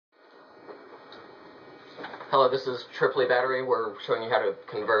Hello, this is AAA Battery. We're showing you how to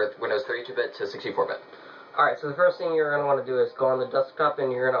convert Windows 32-bit to 64-bit. Alright, so the first thing you're going to want to do is go on the desktop and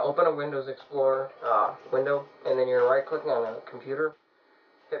you're going to open a Windows Explorer window, and then you're right-clicking on a computer,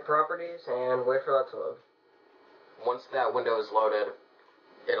 hit Properties, and wait for that to load. Once that window is loaded,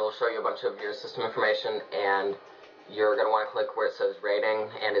 it'll show you a bunch of your system information, and you're going to want to click where it says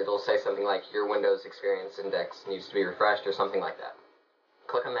Rating, and it'll say something like your Windows Experience Index needs to be refreshed or something like that.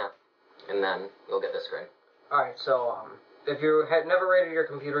 Click on that, and then you'll get this screen. Alright, so if you had never rated your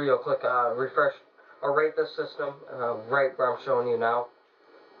computer, you'll click Refresh or Rate this system, right where I'm showing you now.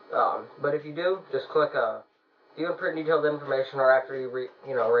 But if you do, just click View Print Detailed Information, or after you rate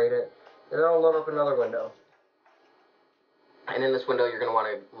it, and it'll load up another window. And in this window, you're going to want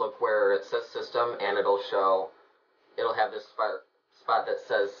to look where it says System, and it'll have this spot that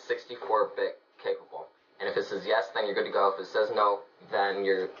says 64-bit capable. And if it says yes, then you're good to go. If it says no, then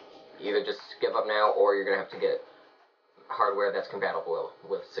you're either just give up now, or you're going to have to get hardware that's compatible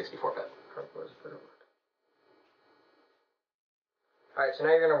with 64-bit. Alright, so now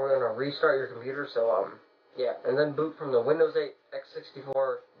you're going to restart your computer, so, yeah, and then boot from the Windows 8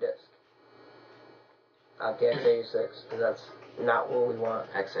 x64 disk. Not the x86, because that's not what we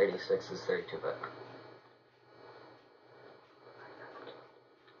want. x86 is 32-bit.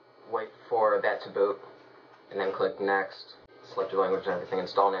 Wait for that to boot, and then click Next, select your language and everything,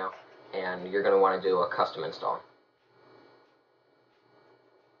 install now, and you're going to want to do a custom install.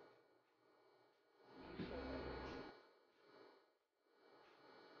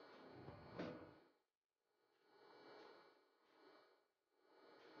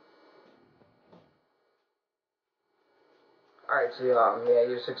 Alright, so yeah,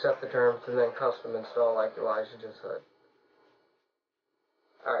 you just accept the terms and then custom install like Elijah just said.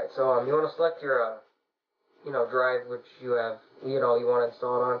 Alright, so you want to select your drive which you have, you want to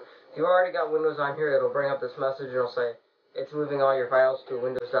install it on. If you already got Windows on here, it'll bring up this message and it'll say it's moving all your files to a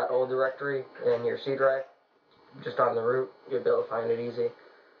Windows.old directory in your C drive, just on the root. You'll be able to find it easy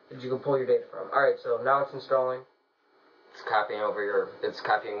that you can pull your data from. Alright, so now it's installing. It's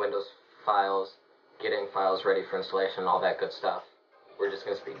copying Windows files, getting files ready for installation, all that good stuff. We're just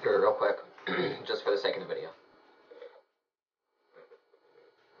going to speed through it real quick, just for the sake of the video.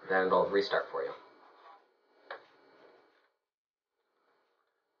 Then it'll restart for you.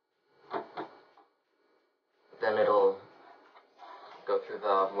 Then it'll go through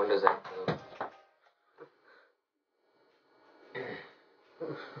the Windows 8 boot.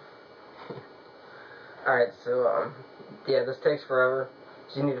 Alright, so, yeah, this takes forever.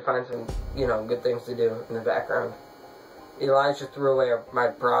 So you need to find some, good things to do in the background. Elijah threw away my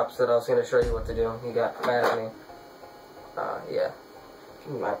props that I was going to show you what to do. He got mad at me. Yeah.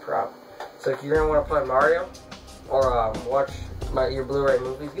 Give me my prop. So if you're going to want to play Mario, or watch your Blu-ray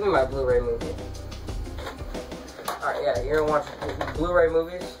movies, give me my Blu-ray movie. Alright, yeah, you're going to watch Blu-ray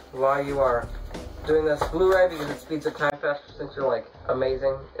movies while you are doing this. Blu-ray, because it speeds up time faster since you're, like,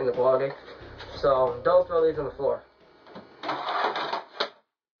 amazing in the quality. So don't throw these on the floor.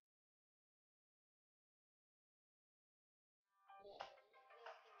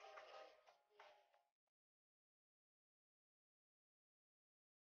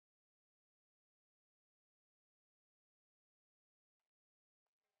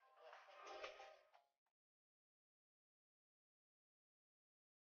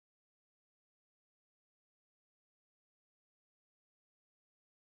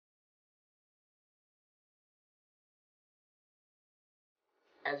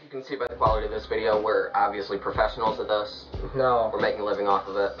 As you can see by the quality of this video, we're obviously professionals at this. No. We're making a living off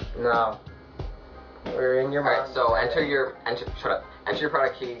of it. No. We're in your mind. Alright, so enter your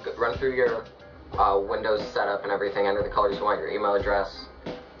product key, run through your Windows setup and everything, enter the colors you want, your email address.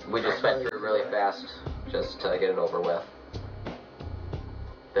 We just sped through it really fast, just to get it over with.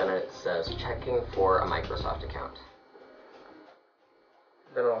 Then it says, checking for a Microsoft account.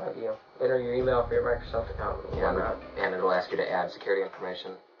 Then it'll have you enter your email for your Microsoft account. Yeah, and it'll ask you to add security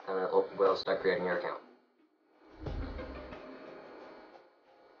information, and it will start creating your account.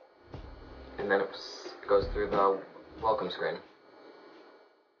 And then it goes through the welcome screen.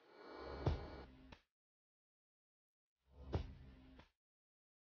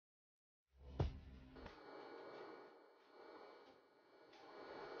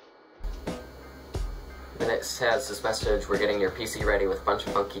 Then it says this message, we're getting your PC ready with a bunch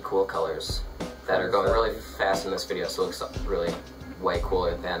of funky cool colors that are going really fast in this video, so it looks really way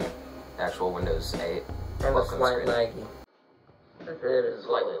cooler than the actual Windows 8 and welcome slightly screen. laggy. It is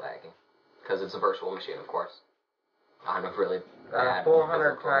slightly laggy, because it's a virtual machine, of course. On a really bad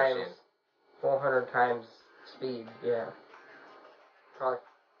 400 physical times, machine. 400 times speed, yeah. Probably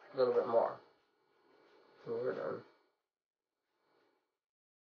a little bit more. We're done.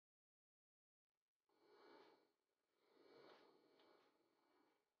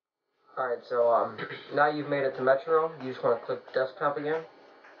 Alright, so now you've made it to Metronome, you just want to click desktop again,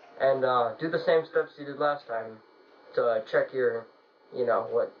 and do the same steps you did last time to check your,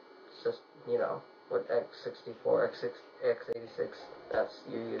 what x64, x86 that's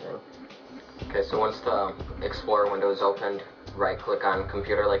you're using. Okay, so once the Explorer window is opened, right-click on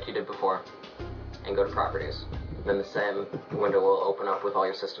Computer like you did before, and go to Properties. Then the same window will open up with all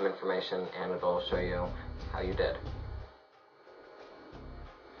your system information, and it'll show you how you did.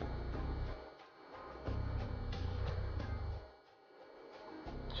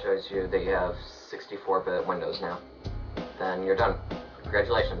 Shows you that you have 64-bit Windows now. Then you're done.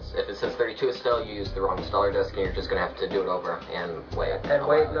 Congratulations. If it says 32 still, you used the wrong installer disk, and you're just going to have to do it over and wait. And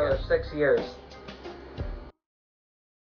wait another 6 years.